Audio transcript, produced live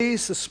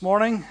This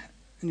morning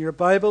in your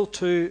Bible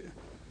to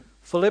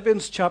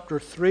Philippians chapter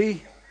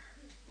 3.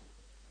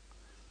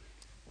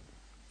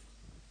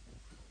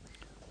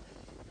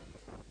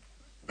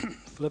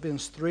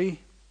 Philippians 3.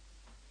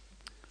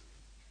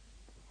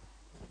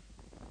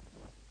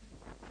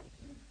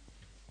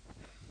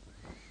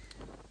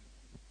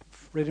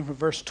 Reading from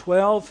verse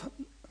 12,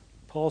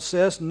 Paul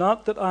says,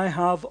 "Not that I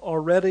have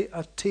already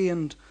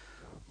attained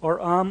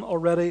or am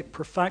already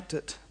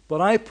perfected,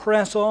 but I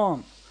press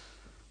on,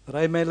 that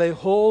I may lay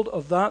hold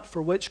of that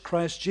for which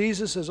Christ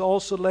Jesus has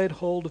also laid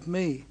hold of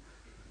me.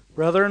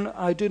 Brethren,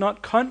 I do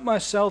not count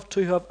myself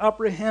to have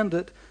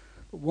apprehended,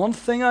 but one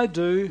thing I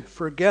do,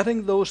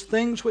 forgetting those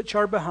things which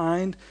are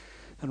behind,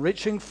 and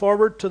reaching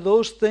forward to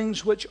those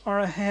things which are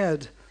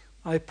ahead,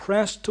 I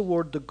press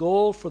toward the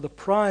goal for the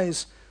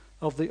prize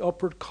of the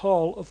upward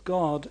call of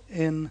God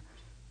in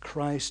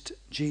Christ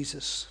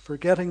Jesus.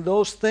 Forgetting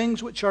those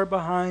things which are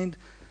behind,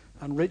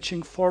 and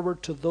reaching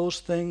forward to those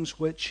things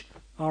which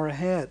are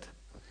ahead."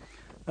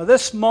 Now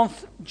this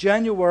month,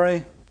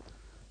 January,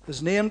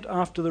 is named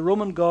after the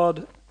Roman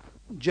god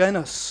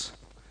Janus.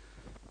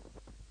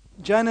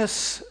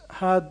 Janus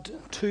had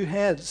two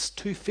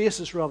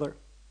faces rather.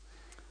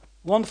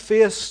 One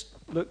face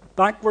looked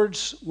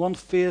backwards, one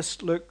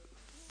face looked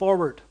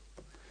forward.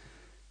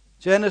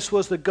 Janus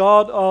was the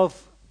god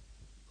of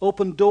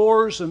open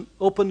doors and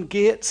open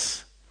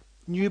gates,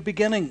 new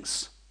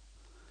beginnings.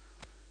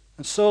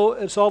 And so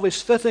it's always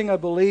fitting, I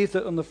believe,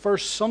 that on the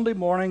first Sunday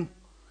morning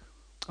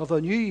of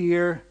a new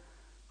year,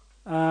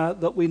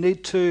 that we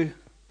need to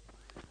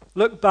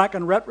look back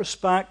in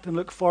retrospect and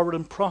look forward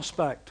in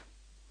prospect.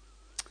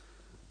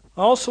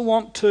 I also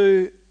want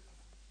to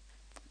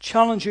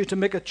challenge you to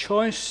make a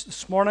choice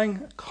this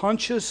morning, a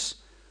conscious,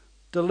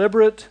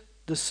 deliberate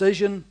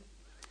decision.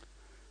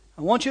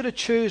 I want you to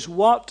choose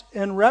what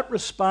in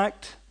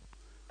retrospect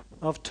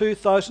of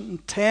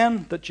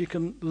 2010 that you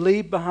can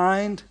leave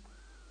behind,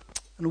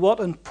 and what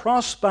in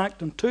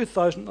prospect in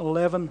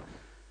 2011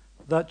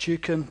 that you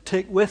can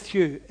take with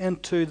you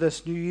into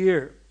this new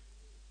year.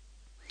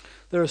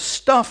 There is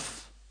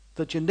stuff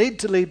that you need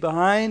to leave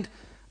behind.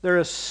 There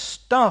is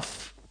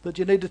stuff that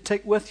you need to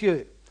take with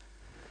you.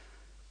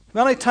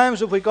 Many times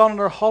have we gone on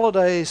our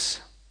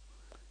holidays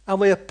and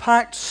we have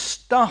packed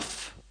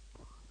stuff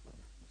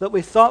that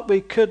we thought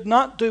we could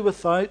not do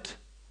without.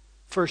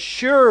 For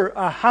sure,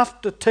 I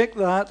have to take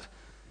that.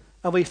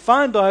 And we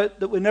found out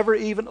that we never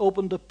even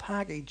opened the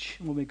package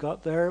when we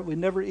got there. We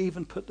never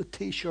even put the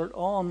t-shirt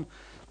on.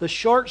 The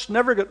shorts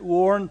never got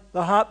worn.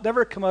 The hat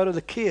never came out of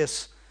the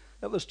case.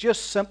 It was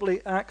just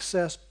simply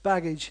excess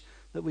baggage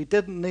that we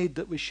didn't need,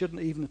 that we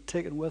shouldn't even have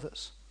taken with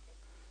us.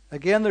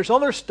 Again, there's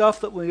other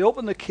stuff that when we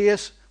open the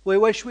case, we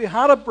wish we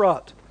had it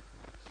brought.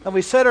 And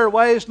we say to our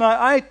wives,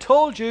 "Now, I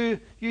told you,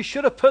 you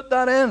should have put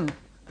that in."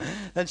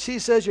 And she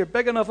says, "You're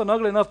big enough and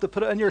ugly enough to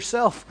put it in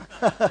yourself."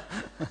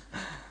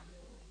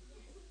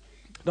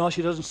 No,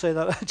 she doesn't say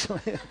that,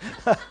 actually.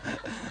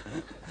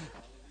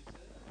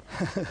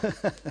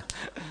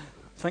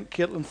 I think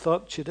Caitlin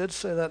thought she did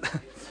say that.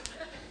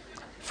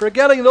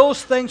 Forgetting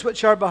those things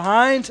which are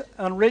behind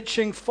and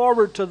reaching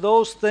forward to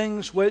those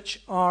things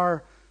which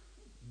are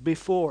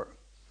before.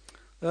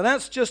 Now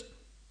let's just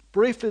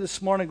briefly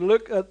this morning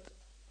look at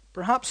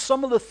perhaps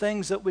some of the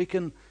things that we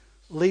can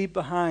leave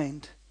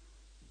behind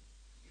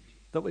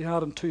that we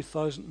had in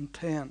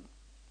 2010.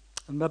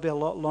 And maybe a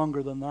lot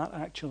longer than that,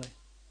 actually.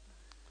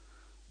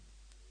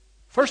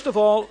 First of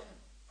all,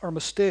 our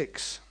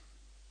mistakes.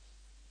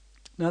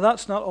 Now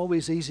that's not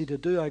always easy to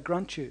do, I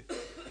grant you,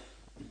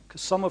 because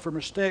some of our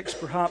mistakes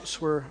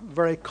perhaps were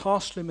very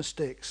costly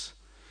mistakes.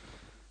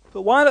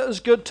 But while it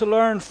is good to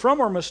learn from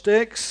our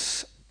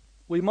mistakes,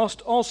 we must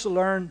also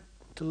learn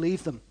to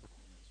leave them.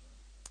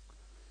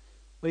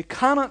 We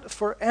cannot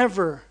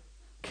forever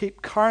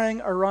keep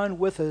carrying around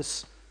with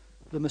us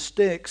the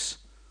mistakes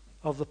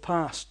of the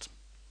past.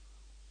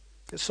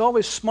 It's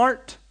always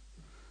smart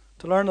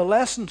to learn a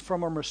lesson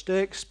from our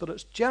mistakes, but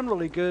it's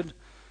generally good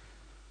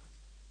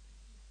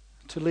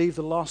to leave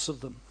the loss of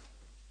them.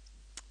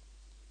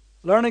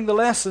 Learning the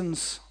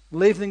lessons,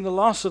 leaving the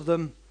loss of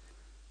them,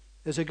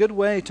 is a good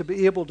way to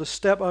be able to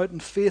step out in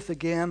faith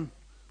again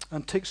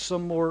and take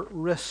some more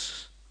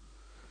risks.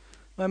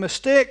 Now,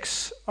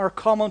 mistakes are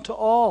common to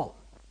all.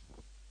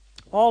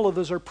 All of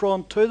us are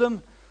prone to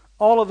them.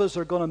 All of us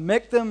are going to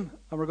make them,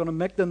 and we're going to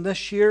make them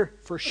this year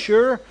for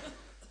sure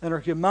in our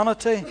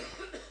humanity.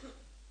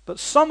 But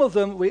some of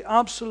them we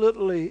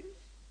absolutely,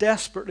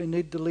 desperately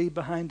need to leave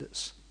behind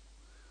us.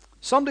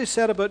 Somebody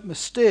said about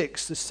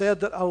mistakes, they said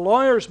that a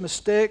lawyer's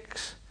mistake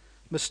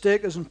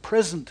is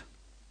imprisoned.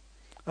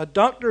 A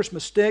doctor's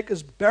mistake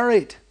is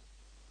buried.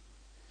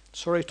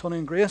 Sorry, Tony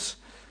and Grace.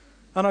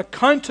 An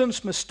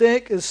accountant's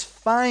mistake is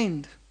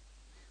fined.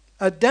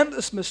 A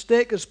dentist's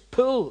mistake is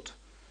pulled.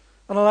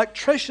 An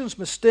electrician's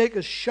mistake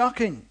is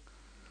shocking.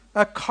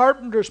 A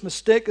carpenter's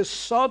mistake is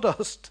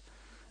sawdust.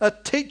 A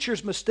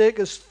teacher's mistake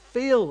is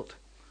failed.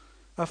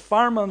 A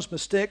fireman's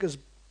mistake is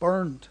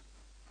burned.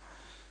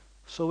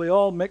 So we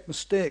all make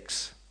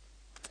mistakes.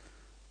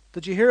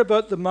 Did you hear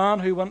about the man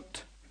who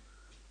went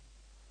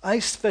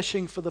ice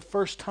fishing for the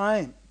first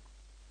time.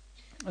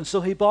 And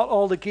so he bought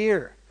all the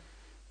gear.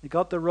 He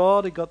got the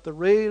rod, he got the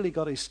reel, he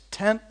got his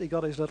tent, he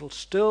got his little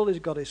stool, he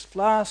got his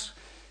flask,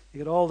 he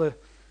got all the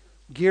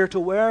gear to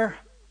wear.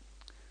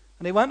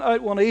 And he went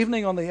out one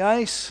evening on the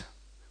ice,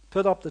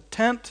 put up the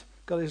tent,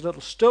 got his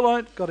little stool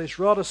out, got his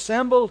rod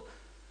assembled,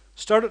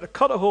 started to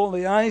cut a hole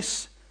in the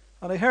ice,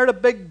 and he heard a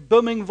big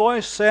booming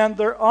voice saying,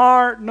 "There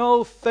are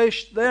no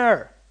fish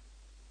there."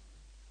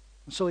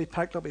 And so he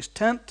packed up his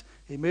tent,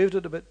 he moved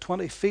it about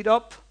 20 feet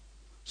up,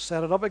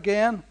 set it up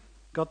again,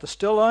 got the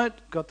stool out,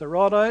 got the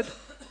rod out,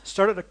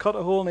 started to cut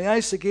a hole in the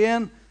ice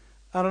again,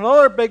 and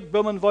another big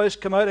booming voice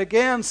came out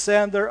again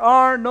saying, "There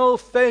are no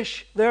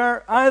fish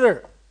there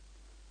either."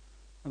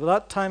 And by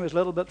that time he was a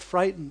little bit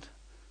frightened.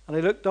 And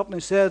he looked up and he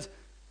said,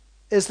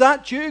 "Is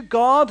that you,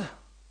 God?"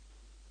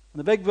 And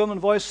the big booming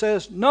voice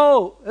says,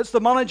 "No, it's the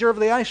manager of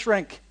the ice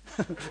rink."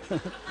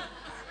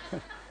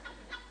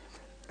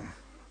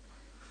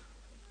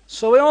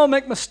 So we all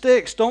make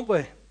mistakes, don't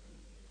we?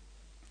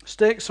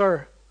 Mistakes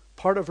are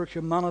part of our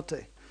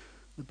humanity.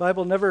 The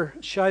Bible never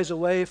shies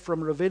away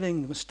from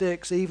revealing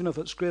mistakes, even of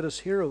its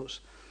greatest heroes.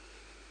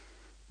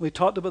 We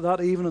talked about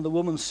that even in the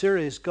women's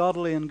series,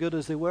 godly and good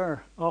as they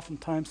were.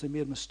 Oftentimes they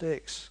made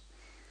mistakes.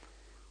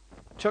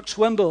 Chuck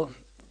Swindoll,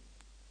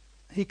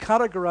 he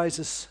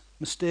categorizes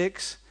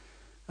mistakes,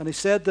 and he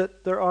said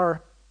that there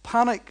are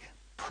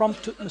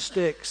panic-prompted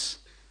mistakes.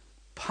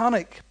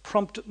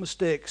 Panic-prompted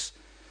mistakes,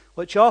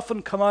 which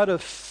often come out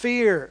of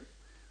fear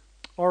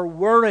or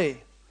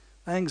worry,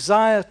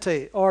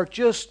 anxiety, or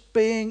just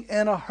being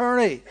in a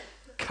hurry.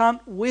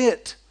 Can't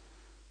wait.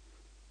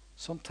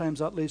 Sometimes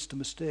that leads to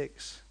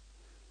mistakes.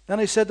 Then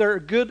he said there are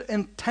good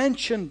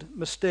intentioned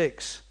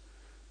mistakes,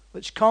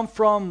 which come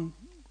from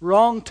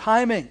wrong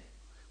timing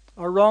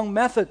or wrong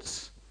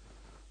methods.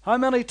 How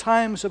many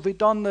times have we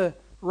done the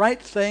right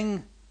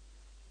thing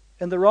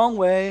in the wrong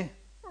way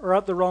or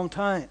at the wrong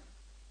time?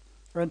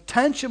 Our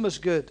intention was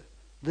good.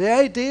 The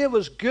idea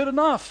was good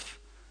enough,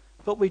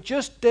 but we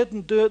just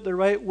didn't do it the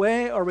right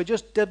way, or we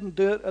just didn't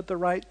do it at the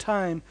right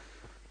time,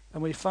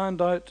 and we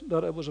found out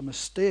that it was a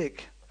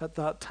mistake at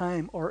that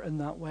time or in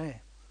that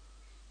way.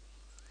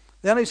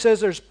 Then he says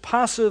there's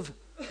passive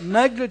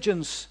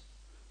negligence.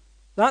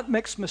 That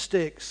makes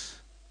mistakes,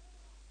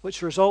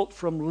 which result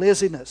from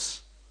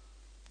laziness,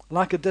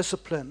 lack of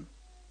discipline,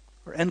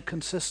 or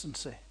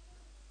inconsistency.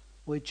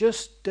 We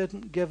just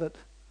didn't give it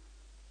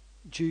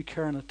due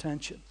care and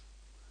attention.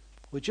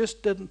 We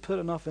just didn't put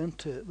enough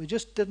into it. We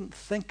just didn't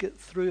think it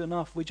through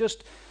enough. We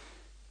just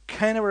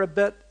kind of were a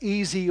bit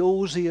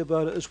easy-ozy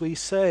about it, as we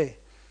say.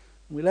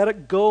 We let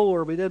it go,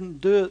 or we didn't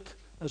do it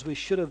as we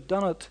should have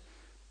done it.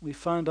 We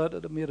found out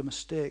that it made a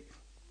mistake.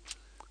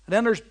 And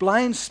then there's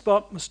blind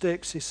spot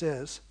mistakes, he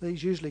says.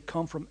 These usually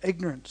come from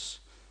ignorance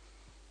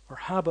or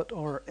habit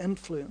or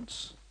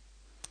influence.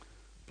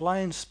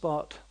 Blind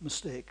spot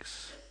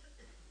mistakes.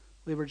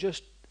 We were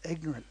just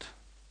ignorant.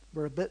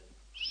 We're a bit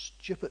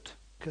stupid,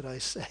 could I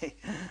say.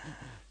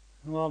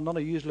 Well, none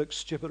of you look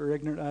stupid or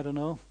ignorant, I don't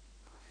know.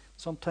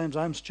 Sometimes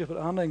I'm stupid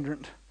and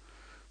ignorant,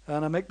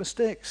 and I make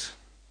mistakes.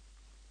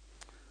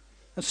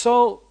 And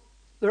so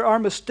there are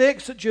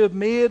mistakes that you have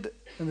made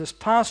in this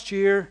past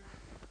year,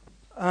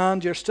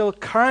 and you're still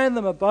carrying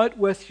them about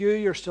with you.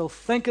 You're still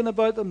thinking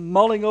about them,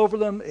 mulling over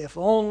them. If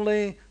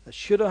only, I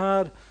should have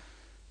had.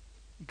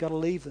 You've got to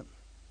leave them.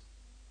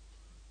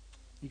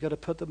 You've got to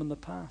put them in the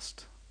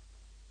past.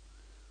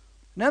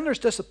 And then there's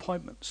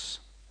disappointments.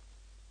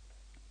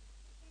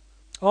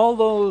 All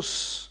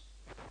those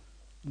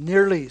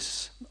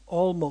nearlys,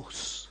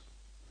 almost.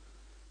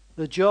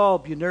 The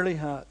job you nearly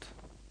had.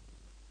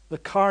 The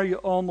car you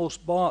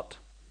almost bought.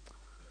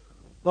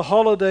 The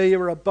holiday you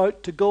were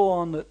about to go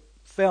on that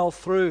fell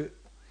through.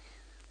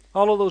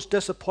 All of those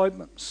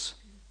disappointments.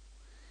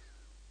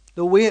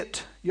 The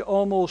weight you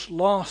almost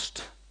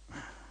lost.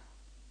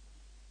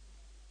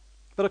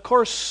 But of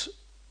course,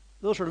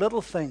 those are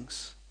little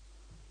things.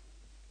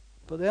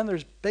 But then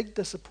there's big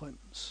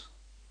disappointments.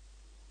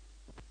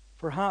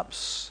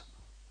 Perhaps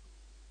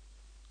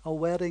a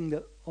wedding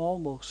that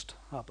almost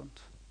happened.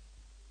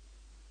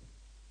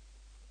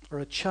 Or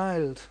a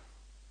child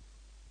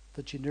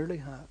that you nearly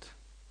had.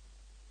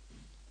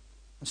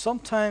 And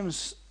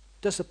sometimes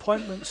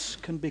disappointments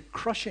can be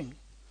crushing,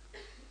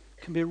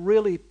 can be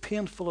really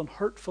painful and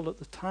hurtful at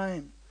the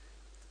time.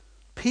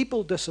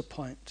 People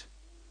disappoint,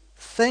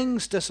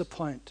 things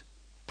disappoint,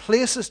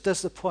 places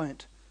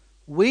disappoint,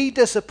 we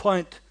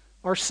disappoint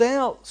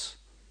ourselves.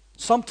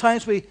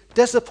 Sometimes we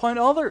disappoint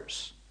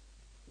others.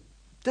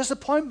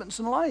 Disappointments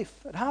in life,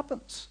 it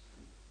happens.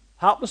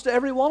 Happens to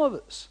every one of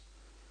us.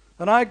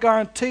 And I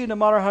guarantee no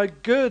matter how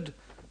good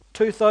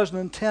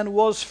 2010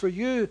 was for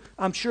you,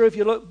 I'm sure if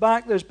you look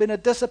back, there's been a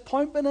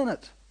disappointment in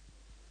it.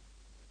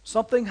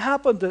 Something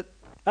happened that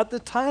at the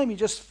time you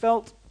just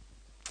felt,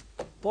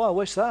 boy, I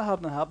wish that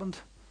hadn't happened.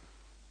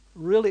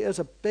 Really is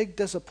a big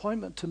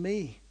disappointment to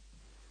me.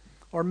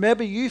 Or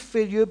maybe you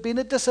feel you've been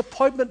a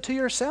disappointment to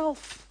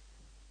yourself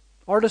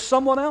or to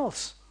someone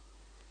else.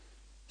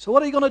 So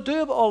what are you going to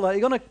do about all that? Are you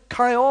going to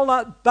carry all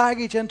that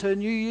baggage into a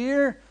new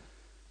year?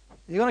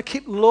 You're going to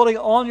keep loading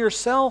it on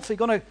yourself. You're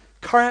going to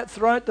carry it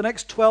throughout the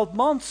next 12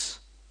 months.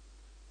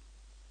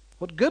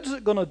 What good is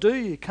it going to do?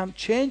 You can't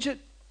change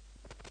it.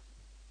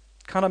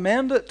 Can't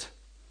amend it.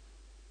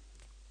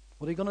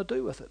 What are you going to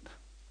do with it?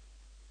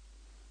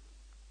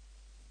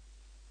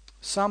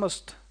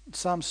 Psalmist,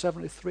 Psalm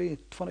 73,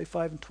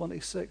 25 and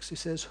 26, he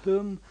says,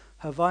 "Whom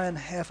have I in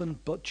heaven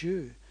but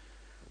you?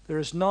 There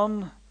is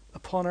none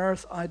upon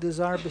earth I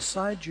desire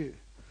beside you.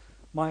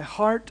 My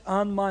heart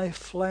and my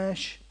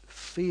flesh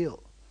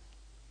fail.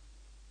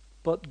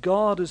 But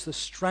God is the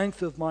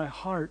strength of my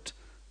heart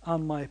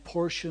and my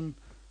portion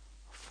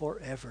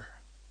forever."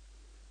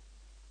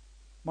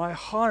 My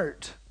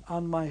heart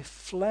and my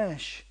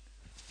flesh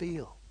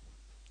fail.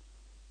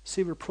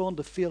 See, we're prone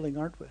to failing,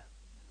 aren't we?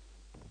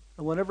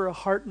 And whenever a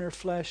heart and our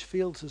flesh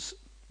fails,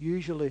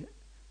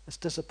 it's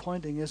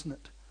disappointing, isn't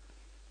it?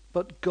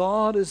 But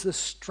God is the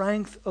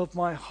strength of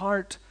my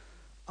heart,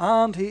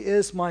 and He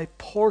is my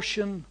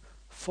portion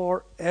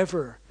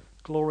forever.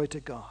 Glory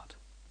to God.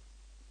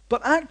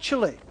 But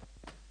actually,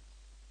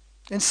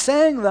 in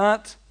saying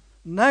that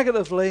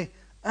negatively,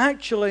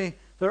 actually,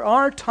 there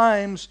are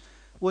times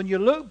when you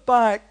look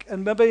back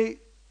and maybe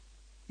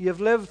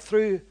you've lived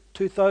through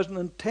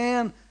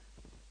 2010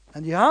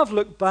 and you have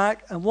looked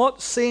back, and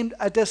what seemed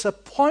a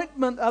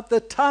disappointment at the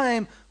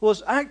time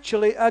was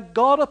actually a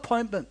God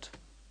appointment.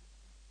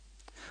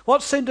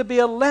 What seemed to be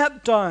a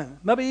letdown,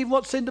 maybe even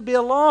what seemed to be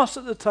a loss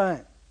at the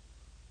time,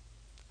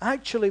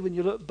 actually, when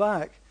you look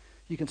back,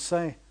 you can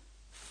say,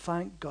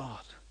 thank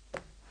God.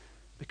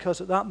 Because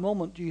at that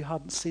moment, you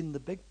hadn't seen the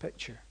big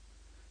picture.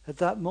 At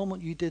that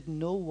moment, you didn't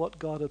know what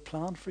God had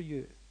planned for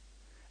you.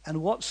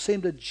 And what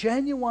seemed a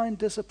genuine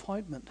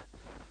disappointment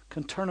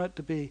can turn out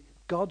to be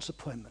God's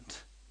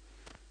appointment.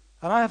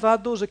 And I have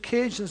had those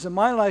occasions in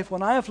my life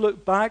when I have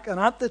looked back, and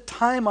at the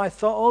time I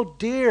thought, oh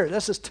dear,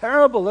 this is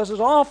terrible, this is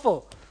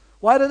awful.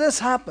 Why did this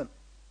happen?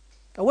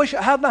 I wish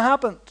it hadn't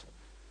happened.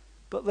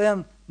 But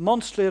then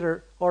months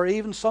later, or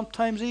even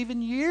sometimes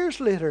even years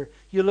later,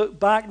 you look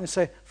back and you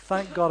say,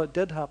 thank God it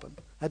did happen.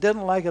 I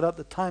didn't like it at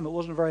the time, it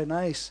wasn't very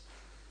nice.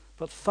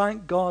 But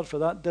thank God for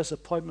that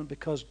disappointment,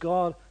 because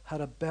God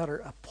had a better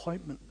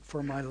appointment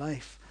for my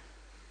life.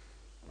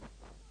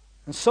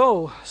 And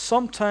so,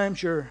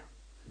 sometimes your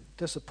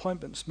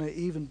disappointments may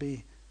even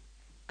be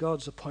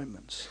God's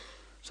appointments.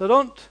 So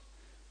don't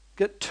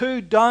get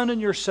too down on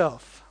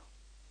yourself.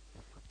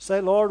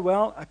 Say, Lord,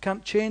 well, I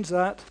can't change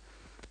that.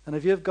 And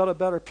if you've got a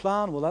better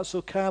plan, well, that's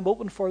okay. I'm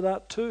open for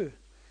that too.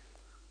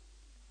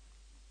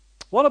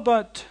 What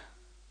about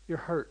your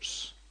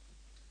hurts?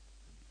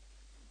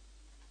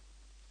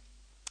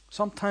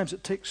 Sometimes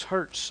it takes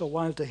hurts a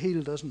while to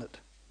heal, doesn't it?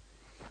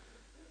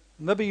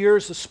 Maybe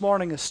yours this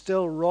morning is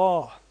still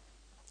raw.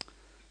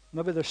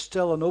 Maybe there's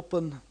still an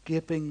open,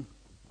 gaping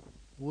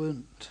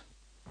wound.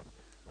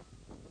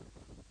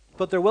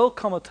 But there will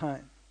come a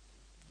time,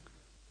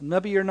 and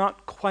maybe you're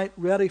not quite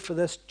ready for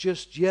this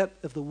just yet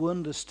if the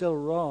wound is still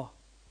raw.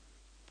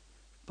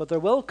 But there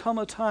will come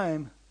a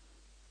time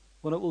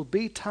when it will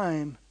be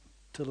time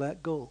to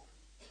let go.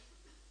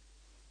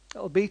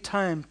 It will be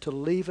time to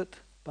leave it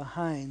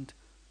behind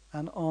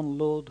and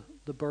unload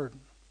the burden.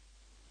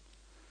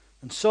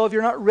 And so if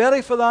you're not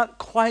ready for that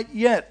quite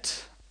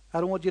yet, I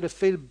don't want you to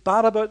feel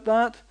bad about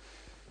that.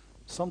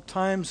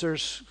 Sometimes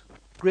there's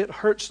great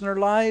hurts in our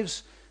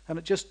lives, and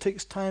it just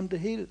takes time to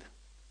heal.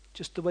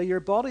 Just the way your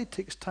body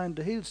takes time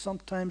to heal,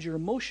 sometimes your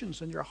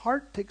emotions and your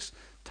heart takes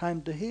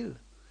time to heal.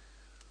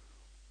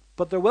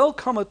 But there will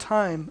come a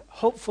time,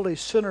 hopefully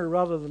sooner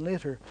rather than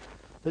later,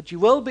 that you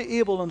will be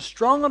able and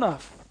strong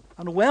enough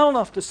and well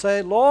enough to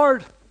say,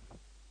 Lord,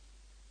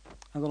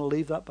 I'm going to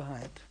leave that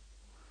behind.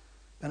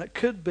 And it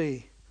could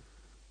be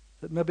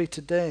that maybe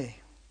today,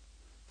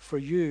 for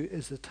you,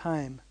 is the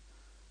time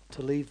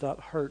to leave that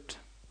hurt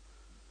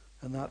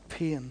and that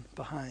pain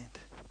behind.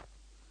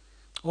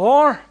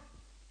 Or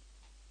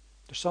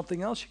there's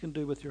something else you can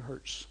do with your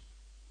hurts.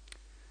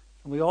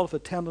 And we all have a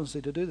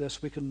tendency to do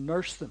this. We can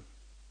nurse them.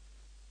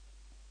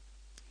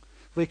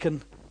 We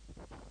can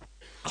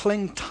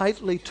cling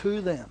tightly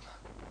to them.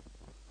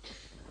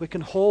 We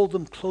can hold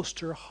them close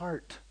to our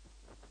heart.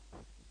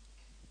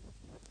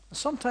 And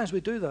sometimes we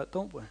do that,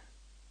 don't we?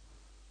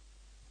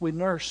 We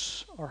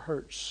nurse our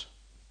hurts.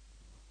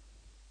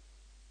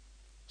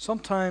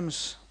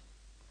 Sometimes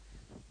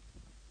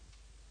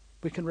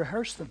we can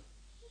rehearse them.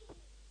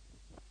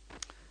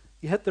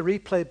 You hit the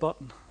replay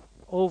button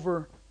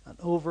over and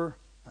over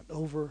and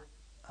over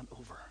and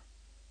over.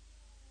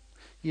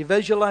 You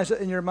visualize it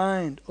in your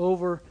mind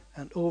over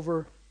and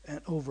over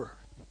and over.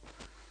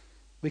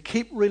 We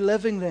keep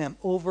reliving them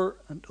over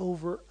and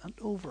over and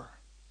over.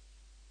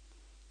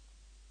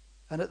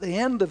 And at the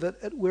end of it,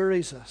 it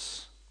wearies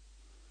us.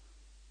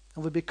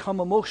 And we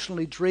become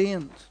emotionally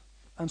drained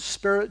and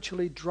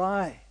spiritually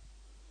dry.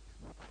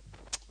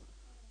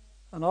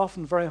 And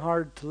often very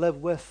hard to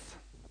live with.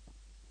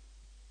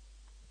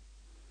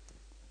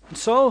 And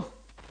so,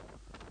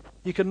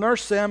 you can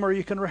nurse them or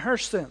you can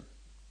rehearse them.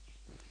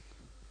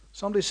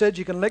 Somebody said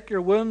you can lick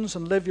your wounds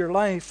and live your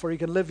life, or you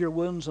can live your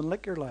wounds and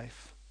lick your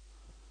life.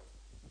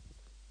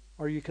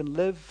 or you can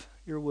live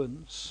your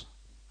wounds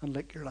and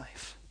lick your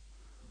life.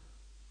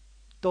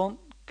 Don't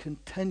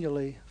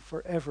continually,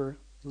 forever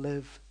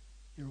live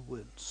your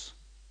wounds.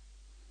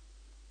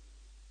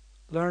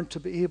 Learn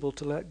to be able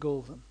to let go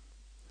of them.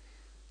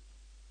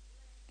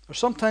 Or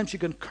sometimes you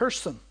can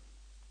curse them.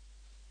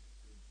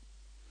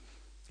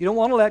 You don't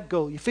want to let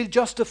go. You feel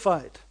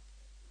justified.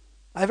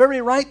 I have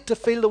every right to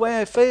feel the way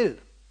I feel.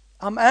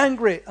 I'm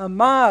angry, I'm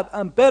mad,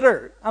 I'm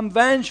bitter, I'm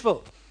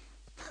vengeful.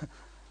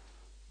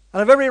 And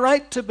I have every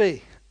right to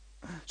be.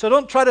 So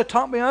don't try to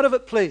talk me out of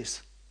it,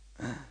 please.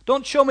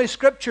 Don't show me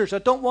scriptures I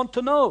don't want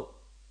to know.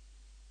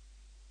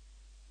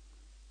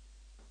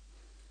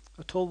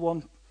 I told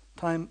one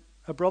time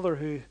a brother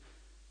who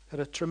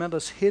had a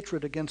tremendous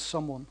hatred against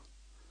someone.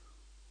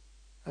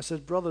 I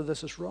said, brother,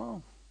 this is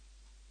wrong.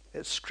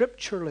 It's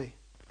scripturally,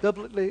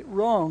 biblically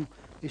wrong.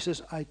 He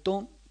says, I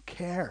don't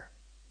care.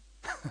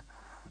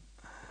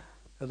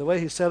 And the way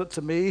he said it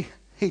to me,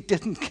 he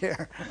didn't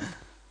care.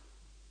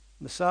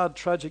 The sad,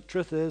 tragic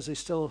truth is he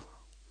still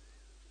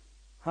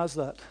has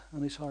that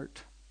in his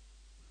heart.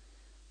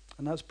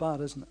 And that's bad,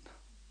 isn't it?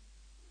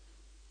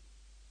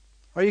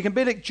 Or you can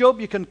be like Job,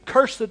 you can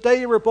curse the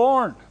day you were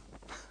born.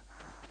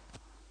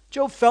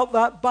 Job felt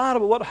that bad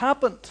about what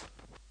happened.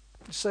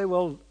 You say,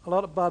 well, a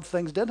lot of bad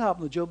things did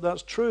happen to Job,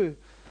 that's true.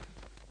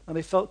 And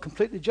he felt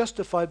completely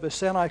justified by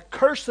saying, I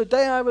curse the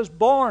day I was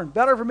born.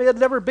 Better for me I'd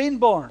never been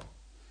born.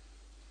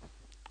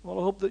 Well,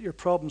 I hope that your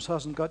problems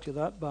hasn't got you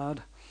that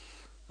bad.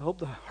 I hope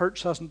the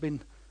hurts hasn't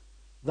been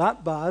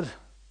that bad.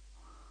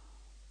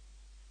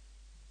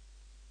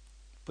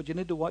 But you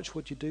need to watch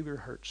what you do with your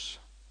hurts.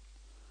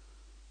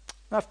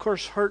 Now, of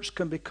course, hurts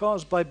can be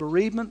caused by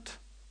bereavement,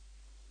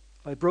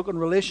 by broken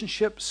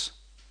relationships,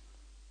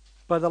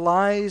 by the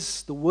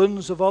lies, the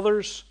wounds of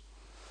others.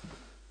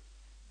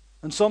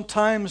 And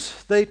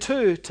sometimes they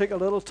too take a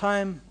little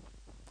time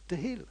to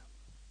heal.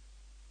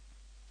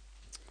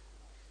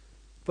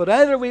 But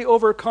either we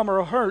overcome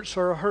our hurts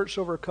or our hurts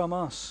overcome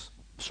us.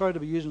 Sorry to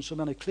be using so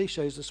many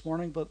cliches this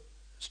morning, but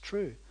it's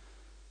true.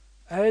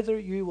 Either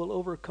you will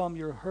overcome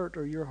your hurt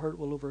or your hurt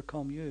will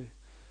overcome you.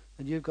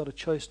 And you've got a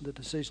choice and a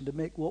decision to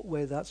make what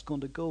way that's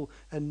going to go.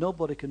 And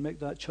nobody can make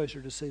that choice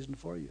or decision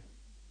for you.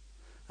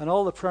 And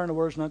all the prayer in the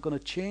word is not going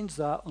to change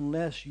that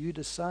unless you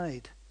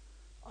decide,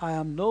 I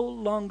am no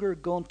longer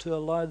going to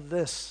allow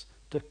this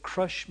to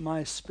crush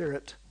my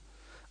spirit.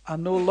 I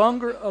no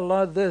longer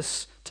allow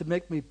this to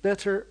make me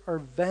bitter or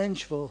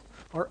vengeful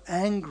or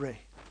angry.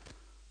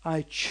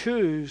 I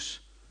choose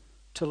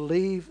to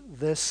leave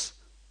this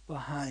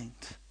behind.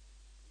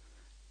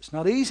 It's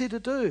not easy to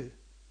do.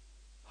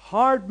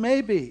 Hard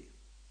maybe,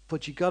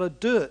 but you got to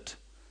do it.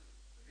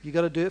 You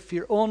got to do it for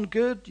your own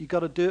good. You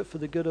got to do it for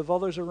the good of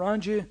others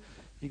around you.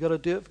 You got to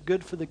do it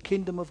good for the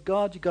kingdom of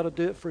God. You got to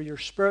do it for your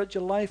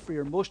spiritual life, for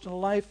your emotional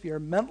life, your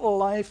mental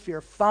life,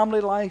 your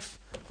family life,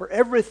 for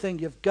everything.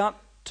 You've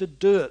got to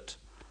do it.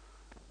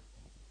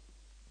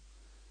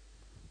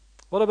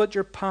 What about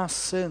your past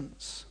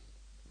sins?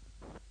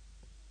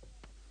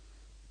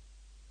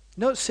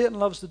 You know what Satan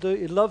loves to do?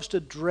 He loves to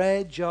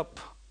dredge up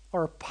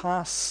our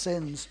past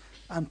sins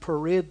and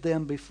parade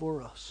them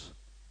before us.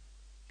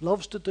 He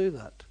loves to do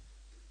that.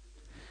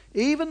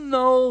 Even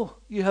though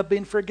you have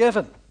been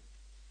forgiven,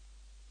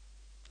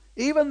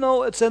 even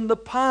though it's in the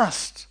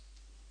past,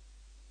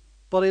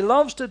 but he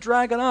loves to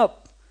drag it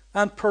up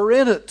and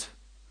parade it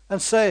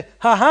and say,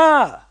 ha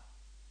ha,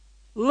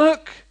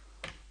 look.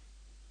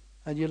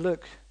 And you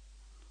look,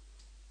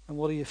 and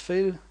what do you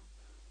feel?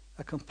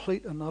 A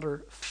complete and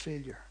utter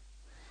failure.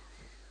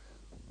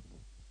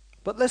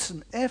 But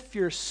listen, if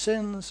your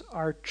sins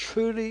are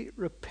truly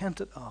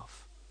repented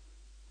of,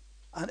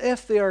 and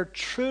if they are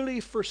truly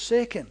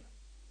forsaken,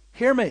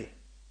 hear me,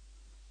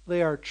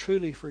 they are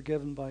truly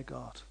forgiven by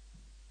God.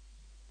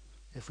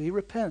 If we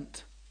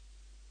repent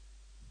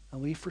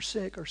and we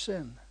forsake our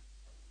sin,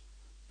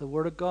 the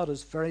Word of God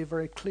is very,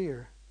 very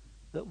clear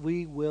that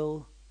we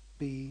will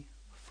be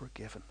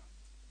forgiven.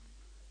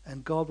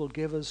 And God will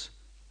give us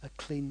a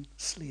clean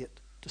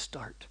slate to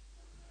start.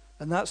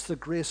 And that's the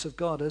grace of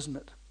God, isn't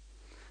it?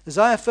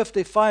 Isaiah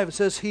 55, it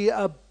says, He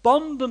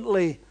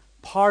abundantly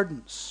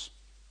pardons.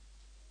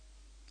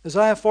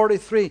 Isaiah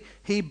 43,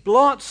 He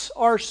blots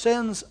our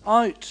sins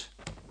out.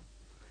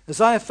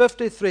 Isaiah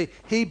 53,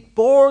 He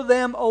bore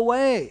them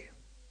away.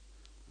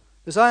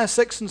 Isaiah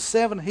 6 and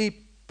 7,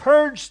 He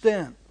purged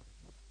them.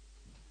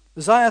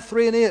 Isaiah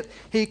 3 and 8,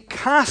 He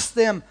cast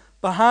them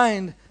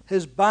behind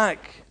His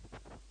back.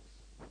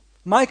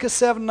 Micah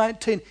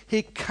 7:19,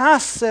 He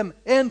casts them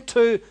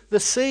into the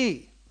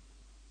sea.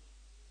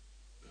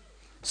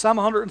 Psalm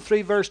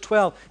 103 verse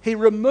 12, He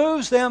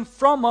removes them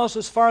from us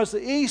as far as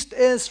the east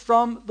is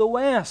from the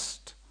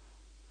west.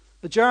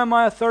 The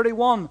Jeremiah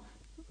 31,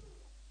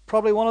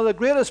 probably one of the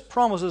greatest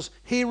promises,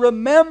 He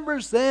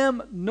remembers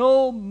them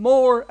no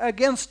more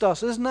against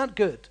us. Isn't that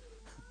good?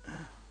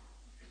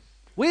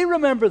 We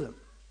remember them.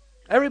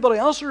 Everybody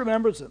else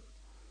remembers them.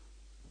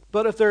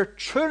 But if they're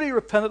truly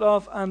repented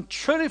of and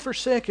truly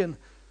forsaken,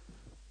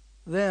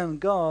 then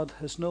God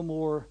has no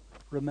more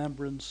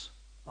remembrance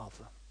of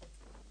them.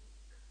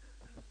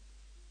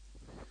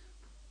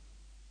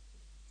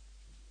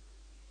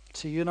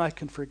 See, you and I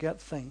can forget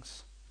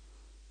things.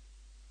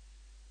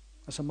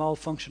 It's a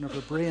malfunction of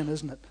our brain,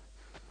 isn't it?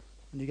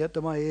 When you get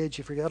to my age,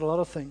 you forget a lot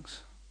of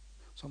things.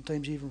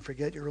 Sometimes you even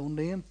forget your own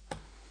name.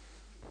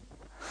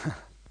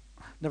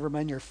 Never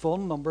mind your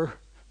phone number.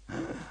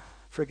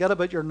 Forget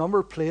about your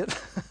number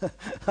plate.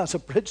 That's a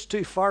bridge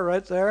too far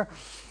right there.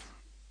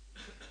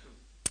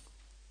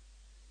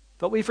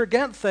 But we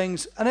forget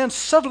things, and then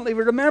suddenly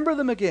we remember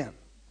them again.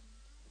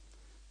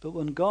 But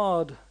when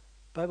God, the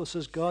Bible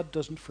says God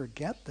doesn't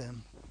forget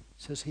them.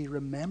 It says he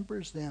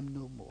remembers them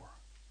no more.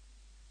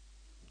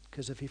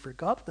 Because if he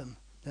forgot them,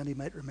 then he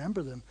might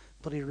remember them.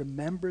 But he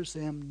remembers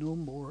them no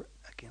more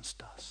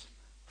against us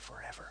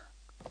forever.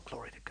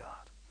 Glory to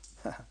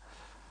God.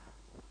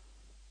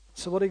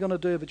 So what are you going to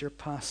do about your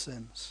past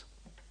sins?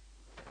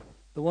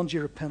 The ones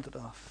you repented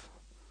of.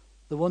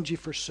 The ones you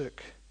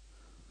forsook.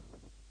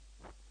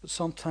 But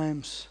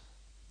sometimes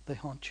they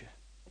haunt you.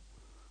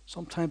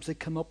 Sometimes they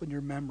come up in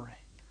your memory.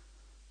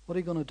 What are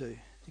you going to do?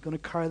 Are you going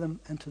to carry them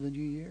into the new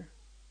year?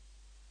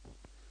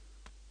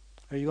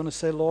 Are you going to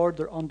say, Lord,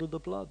 they're under the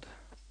blood.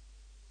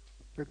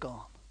 They're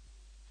gone.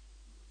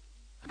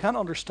 I can't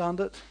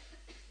understand it.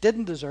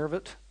 Didn't deserve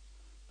it.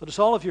 But it's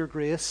all of your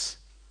grace.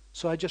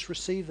 So I just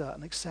receive that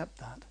and accept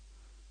that.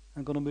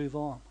 I'm going to move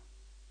on.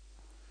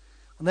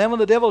 And then when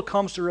the devil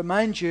comes to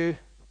remind you,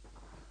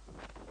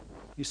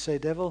 you say,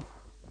 devil,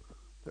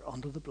 they're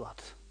under the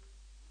blood.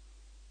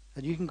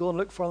 And you can go and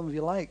look for them if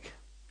you like.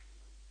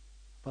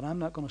 But I'm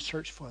not going to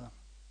search for them.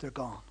 They're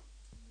gone.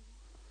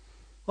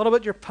 What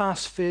about your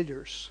past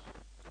failures?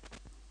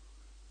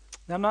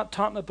 Now, I'm not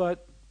talking about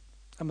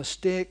a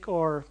mistake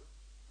or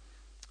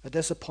a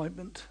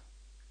disappointment.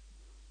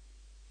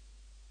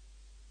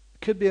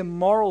 It could be a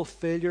moral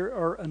failure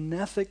or an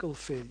ethical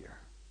failure.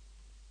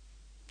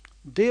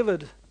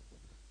 David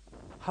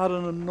had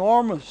an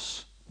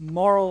enormous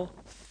moral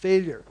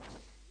failure.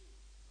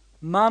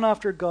 Man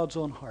after God's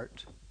own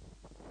heart.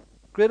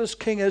 Greatest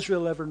king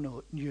Israel ever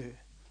knew.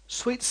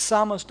 Sweet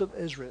psalmist of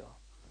Israel.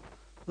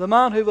 The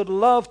man who would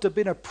love to have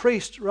been a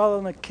priest rather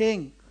than a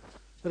king,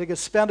 that he could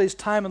spend his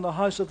time in the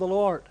house of the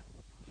Lord.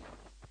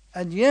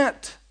 And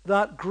yet,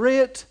 that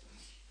great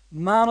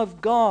man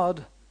of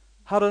God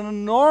had an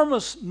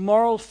enormous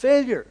moral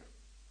failure.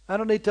 I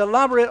don't need to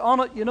elaborate on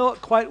it. You know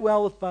it quite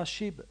well with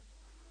Bathsheba.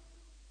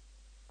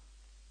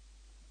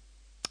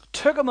 It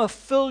took him a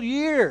full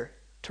year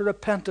to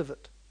repent of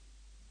it.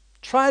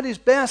 Tried his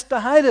best to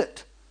hide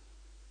it.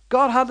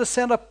 God had to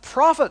send a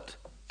prophet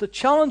to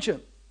challenge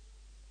him,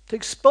 to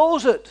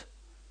expose it.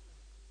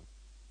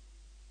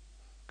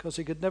 Because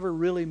he could never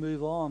really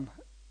move on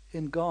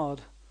in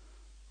God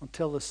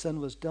until the sin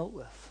was dealt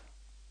with.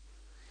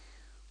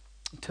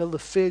 Until the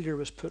failure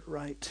was put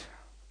right.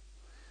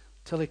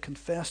 Until he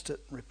confessed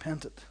it and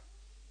repented.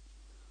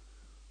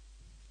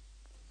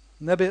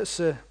 Maybe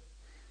it's a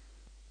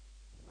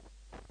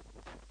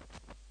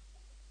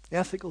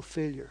ethical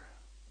failure.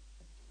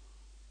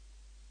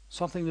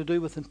 Something to do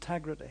with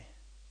integrity.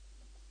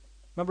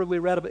 Remember we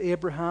read about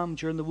Abraham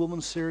during the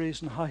woman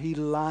series and how he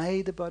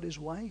lied about his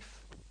wife?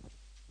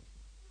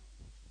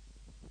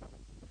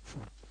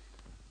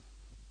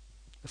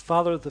 The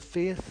father of the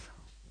faith.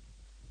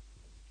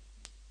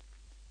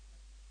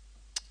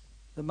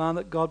 The man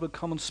that God would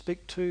come and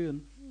speak to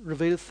and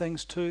reveal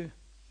things to.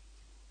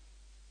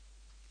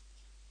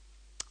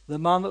 The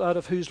man that out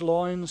of whose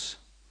loins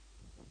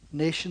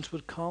nations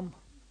would come.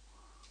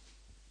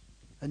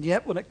 And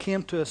yet when it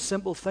came to a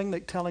simple thing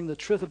like telling the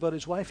truth about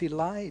his wife, he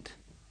lied.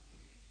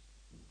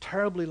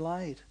 Terribly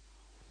lied.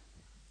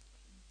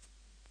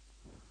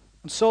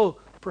 And so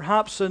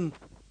perhaps in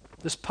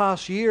this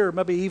past year,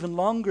 maybe even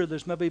longer,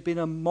 there's maybe been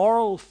a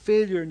moral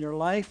failure in your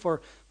life, or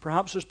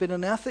perhaps there's been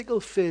an ethical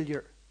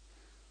failure.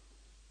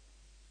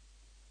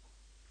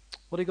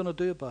 What are you going to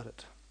do about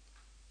it?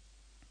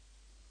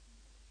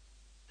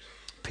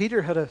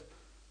 Peter had a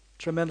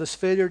tremendous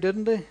failure,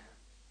 didn't he?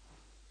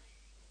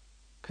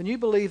 Can you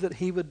believe that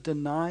he would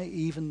deny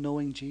even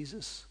knowing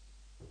Jesus?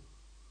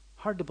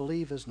 Hard to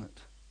believe, isn't it?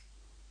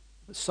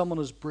 That someone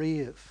as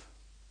brave,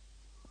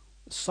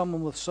 that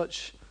someone with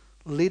such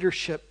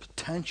leadership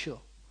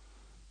potential,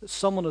 that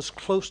someone as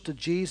close to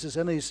Jesus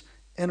in his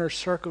inner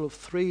circle of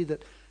three,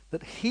 that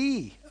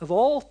he, of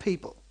all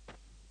people,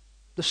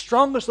 the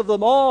strongest of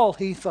them all,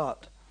 he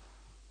thought,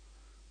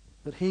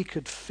 that he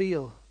could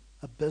fail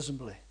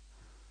abysmally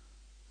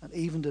and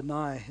even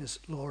deny his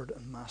Lord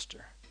and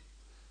Master.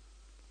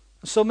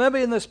 So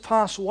maybe in this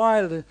past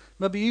while,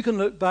 maybe you can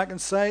look back and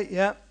say,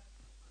 yeah,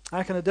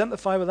 I can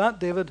identify with that,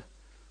 David.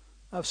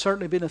 I've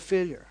certainly been a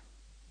failure.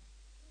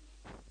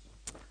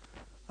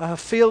 I have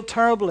failed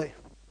terribly,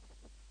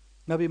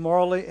 maybe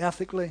morally,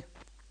 ethically.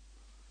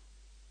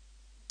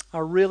 I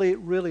really,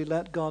 really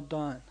let God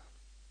down.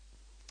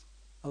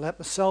 I let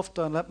myself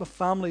down, let my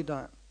family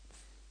down.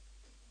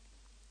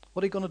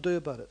 What are you going to do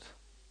about it?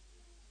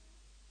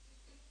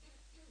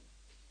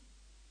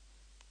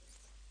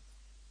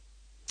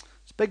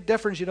 It's a big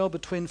difference, you know,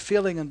 between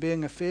failing and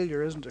being a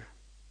failure, isn't there?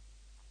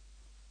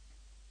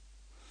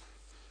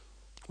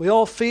 We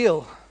all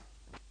fail,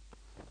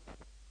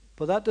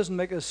 but that doesn't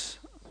make us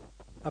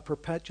a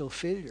perpetual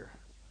failure.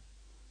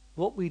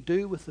 What we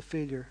do with the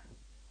failure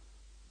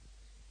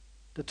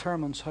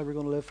determines how we're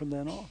going to live from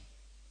then on.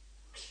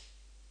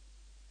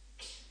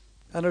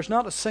 And there's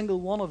not a single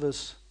one of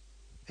us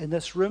in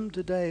this room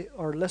today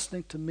or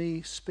listening to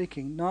me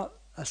speaking, not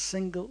a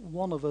single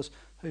one of us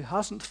who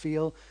hasn't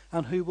failed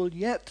and who will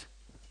yet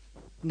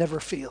never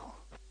fail.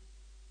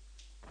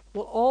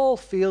 We'll all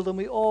fail and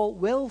we all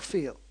will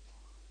fail.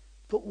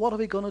 But what are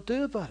we going to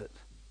do about it?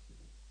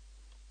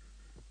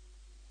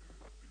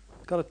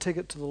 We've got to take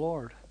it to the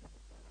Lord.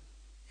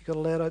 You've got to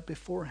lay it out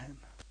before Him.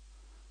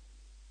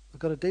 We've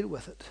got to deal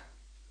with it.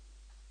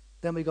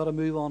 Then we've got to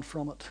move on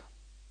from it.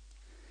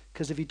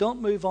 Because if you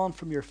don't move on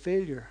from your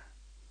failure,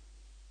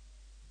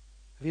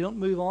 if you don't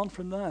move on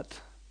from that,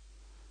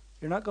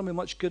 you're not going to be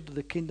much good to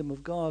the kingdom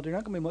of God. You're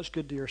not going to be much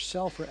good to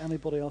yourself or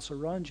anybody else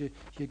around you.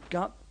 You've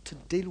got to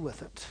deal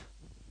with it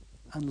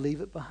and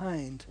leave it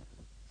behind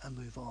and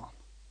move on.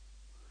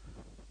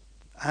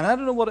 And I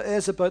don't know what it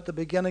is about the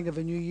beginning of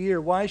a new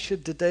year. Why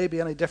should today be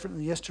any different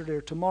than yesterday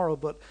or tomorrow?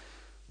 But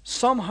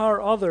somehow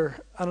or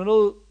other, and I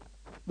know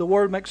the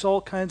world makes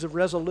all kinds of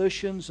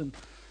resolutions and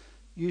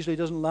usually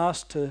doesn't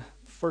last to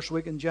first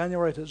week in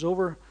January till it's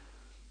over.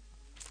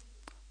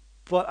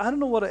 But I don't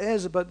know what it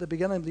is about the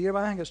beginning of the year,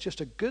 but I think it's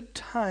just a good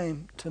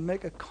time to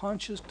make a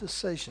conscious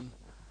decision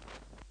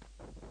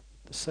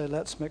to say,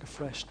 let's make a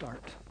fresh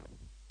start.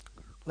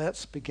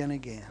 Let's begin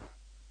again.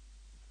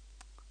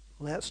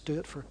 Let's do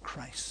it for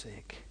Christ's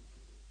sake.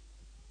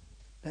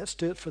 Let's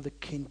do it for the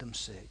kingdom's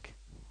sake.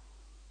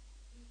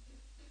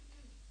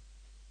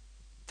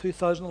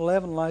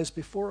 2011 lies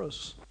before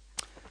us.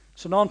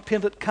 It's an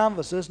unpainted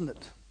canvas, isn't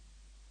it?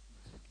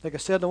 Like I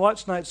said in the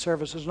watch night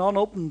service, it's an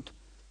unopened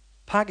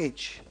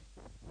package.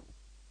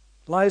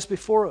 Lies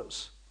before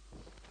us.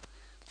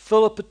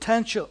 Full of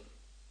potential.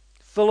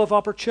 Full of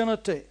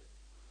opportunity.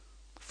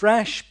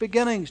 Fresh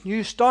beginnings.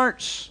 New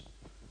starts.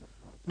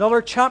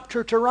 Another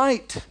chapter to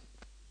write.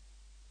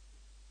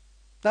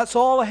 That's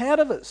all ahead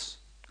of us,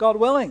 God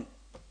willing.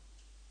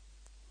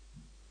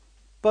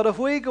 But if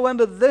we go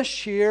into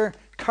this year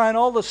carrying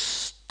all the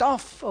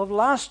stuff of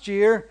last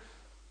year,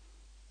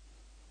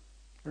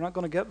 we're not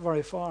going to get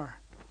very far.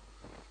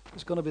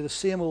 It's going to be the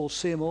same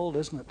old,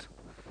 isn't it?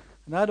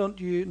 And I don't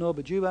know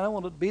about you, but I don't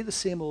want it to be the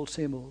same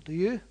old. Do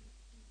you?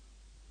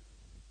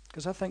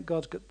 Because I think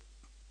God's got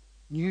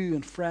new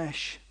and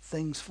fresh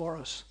things for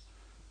us.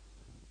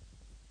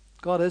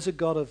 God is a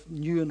God of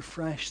new and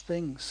fresh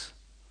things.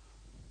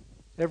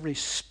 Every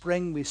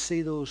spring we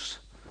see those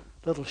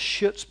little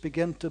shoots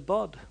begin to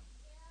bud.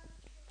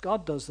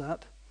 God does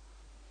that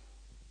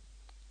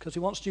because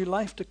He wants new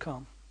life to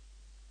come.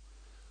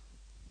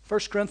 1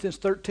 Corinthians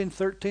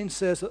 13:13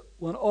 says that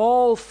when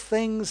all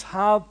things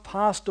have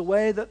passed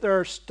away, that there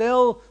are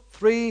still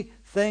three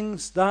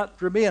things that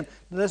remain.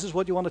 Now, this is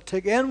what you want to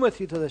take in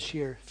with you to this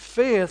year.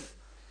 Faith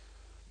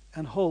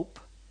and hope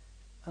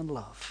and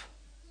love.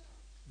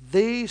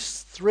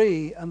 These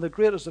three, and the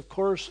greatest, of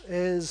course,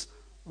 is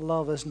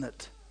love, isn't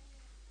it?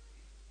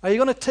 Are you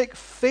going to take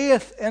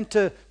faith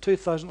into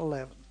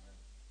 2011?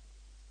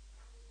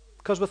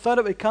 Because without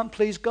it, we can't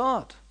please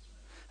God.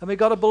 And we've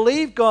got to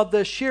believe God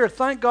this year.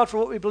 Thank God for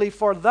what we believed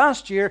for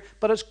last year,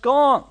 but it's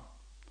gone.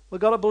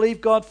 We've got to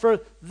believe God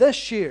for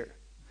this year.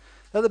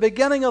 At the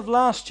beginning of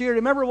last year,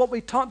 remember what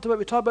we talked about?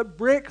 We talked about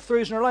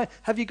breakthroughs in our life.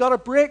 Have you got a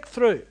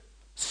breakthrough?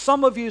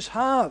 Some of you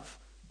have,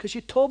 because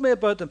you told me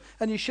about them,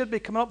 and you should be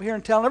coming up here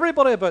and telling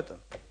everybody about them.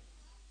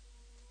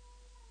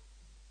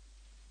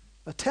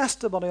 A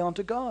testimony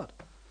unto God.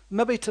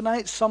 Maybe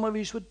tonight some of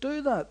you would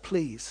do that,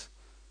 please.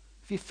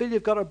 If you feel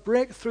you've got a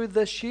breakthrough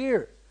this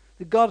year,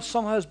 that God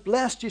somehow has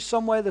blessed you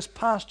some way this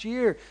past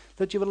year,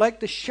 that you would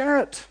like to share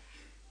it,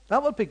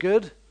 that would be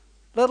good.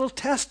 Little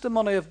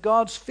testimony of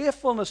God's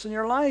faithfulness in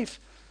your life.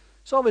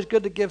 It's always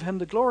good to give Him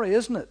the glory,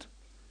 isn't it?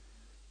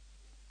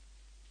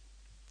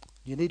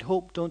 You need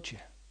hope, don't you?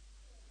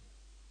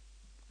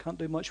 Can't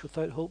do much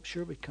without hope.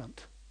 Sure we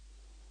can't.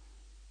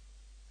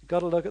 You've got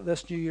to look at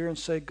this new year and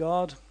say,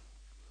 God,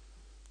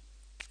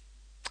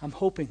 I'm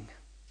hoping.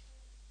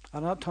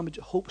 I'm not talking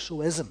about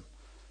hope-soism.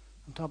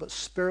 I'm talking about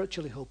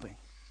spiritually hoping.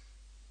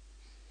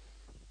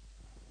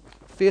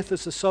 Faith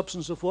is the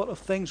substance of what? Of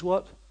things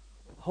what?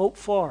 Hope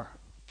for.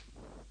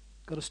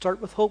 Got to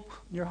start with hope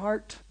in your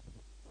heart.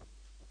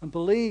 And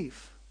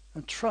believe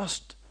and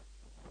trust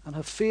and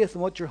have faith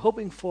in what you're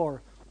hoping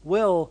for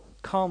will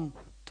come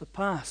to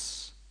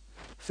pass.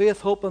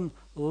 Faith, hope, and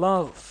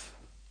love.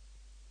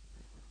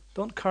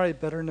 Don't carry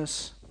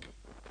bitterness.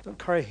 Don't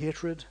carry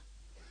hatred.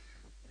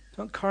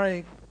 Don't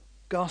carry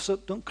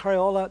gossip. Don't carry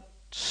all that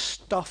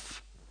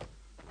stuff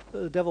that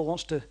the devil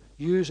wants to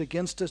use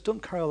against us.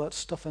 Don't carry all that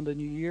stuff into the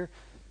new year.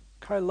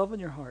 Carry love in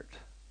your heart.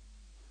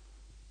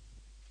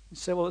 You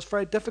say, well, it's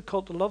very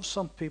difficult to love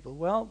some people.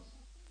 Well,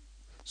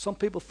 some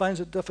people find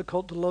it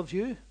difficult to love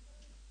you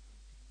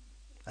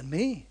and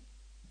me.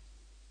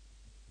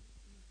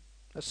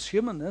 That's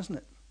human, isn't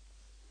it?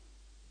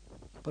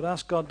 But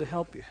ask God to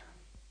help you.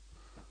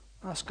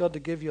 Ask God to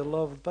give you a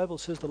love. The Bible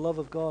says the love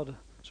of God,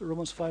 so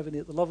Romans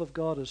 5:8, the love of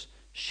God is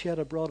shed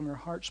abroad in our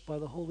hearts by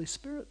the Holy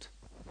Spirit.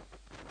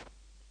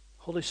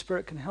 Holy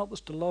Spirit can help us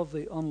to love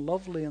the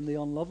unlovely and the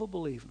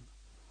unlovable even.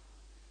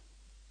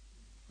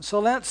 So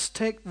let's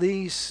take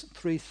these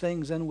three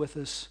things in with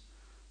us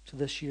to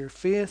this year.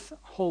 Faith,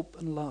 hope,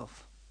 and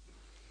love.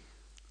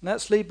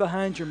 Let's leave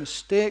behind your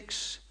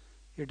mistakes,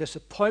 your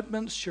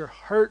disappointments, your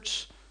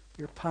hurts,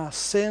 your past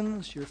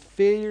sins, your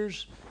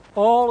failures,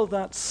 all of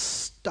that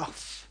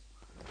stuff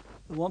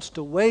that wants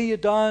to weigh you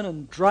down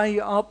and dry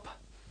you up,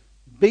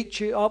 beat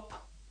you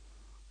up.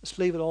 Let's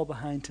leave it all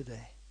behind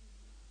today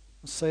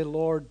and say,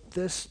 Lord,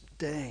 this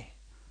day,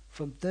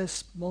 from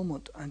this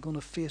moment, I'm going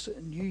to face a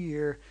new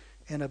year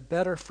in a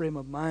better frame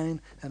of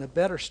mind and a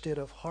better state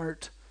of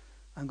heart.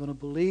 I'm going to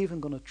believe, I'm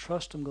going to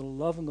trust, I'm going to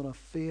love, I'm going to have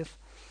faith,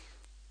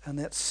 and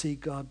let's see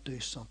God do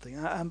something.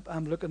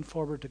 I'm looking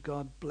forward to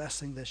God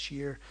blessing this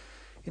year.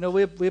 You know,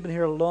 we've been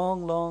here a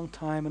long, long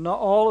time, and not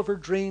all of our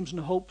dreams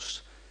and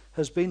hopes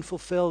has been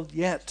fulfilled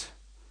yet.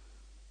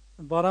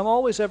 But I'm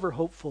always ever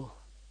hopeful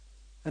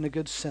in a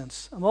good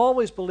sense. I'm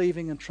always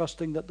believing and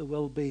trusting that there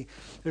will be.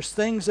 There's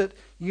things that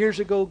years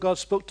ago God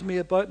spoke to me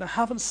about, and I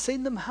haven't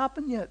seen them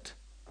happen yet.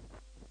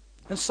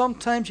 And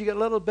sometimes you get a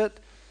little bit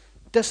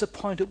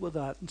disappointed with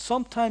that. And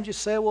sometimes you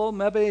say, well,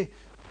 maybe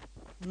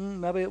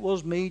it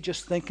was me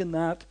just thinking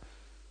that.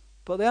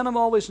 But then I'm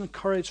always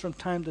encouraged from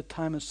time to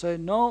time and say,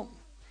 no,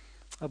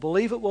 I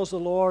believe it was the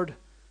Lord,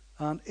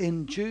 and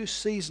in due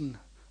season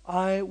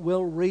I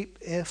will reap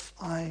if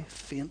I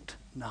faint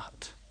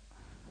not.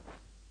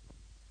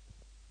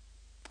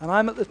 And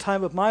I'm at the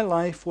time of my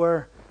life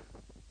where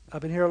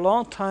I've been here a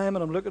long time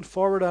and I'm looking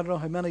forward. I don't know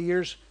how many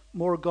years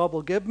more God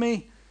will give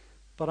me,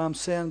 but I'm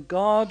saying,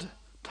 God,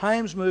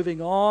 time's moving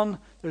on.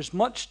 There's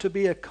much to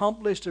be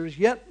accomplished. There's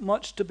yet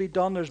much to be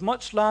done. There's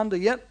much land to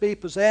yet be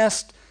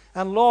possessed.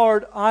 And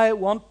Lord, I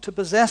want to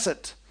possess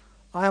it.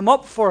 I am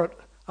up for it.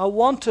 I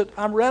want it.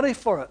 I'm ready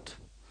for it.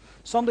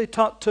 Somebody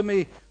talked to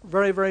me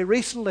very, very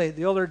recently,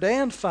 the other day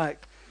in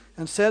fact,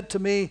 and said to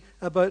me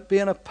about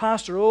being a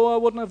pastor, oh, I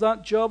wouldn't have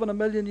that job in a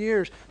million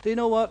years. Do you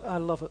know what? I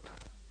love it.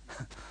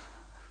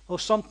 Oh,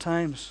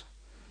 sometimes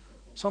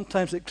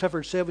like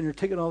Clifford said, when you're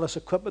taking all this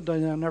equipment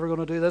down there, I'm never going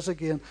to do this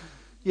again.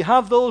 You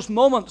have those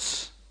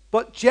moments,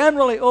 but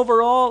generally,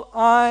 overall,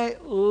 I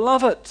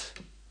love it.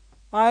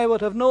 I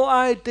would have no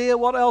idea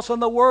what else in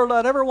the world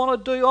I'd ever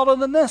want to do other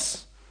than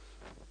this.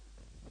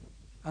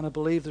 And I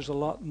believe there's a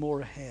lot more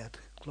ahead.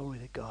 Glory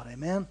to God.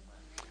 Amen.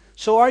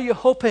 So are you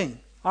hoping?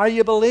 Are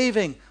you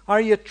believing?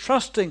 Are you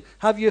trusting?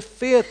 Have you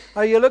faith?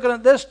 Are you looking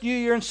at this new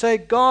year and say,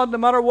 God, no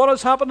matter what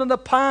has happened in the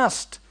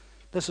past,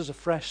 this is a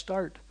fresh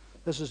start.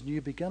 This is a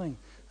new beginning.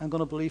 I'm going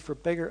to believe for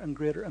bigger and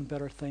greater and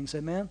better things.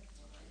 Amen?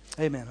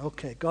 Amen.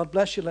 Okay. God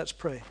bless you. Let's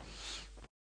pray.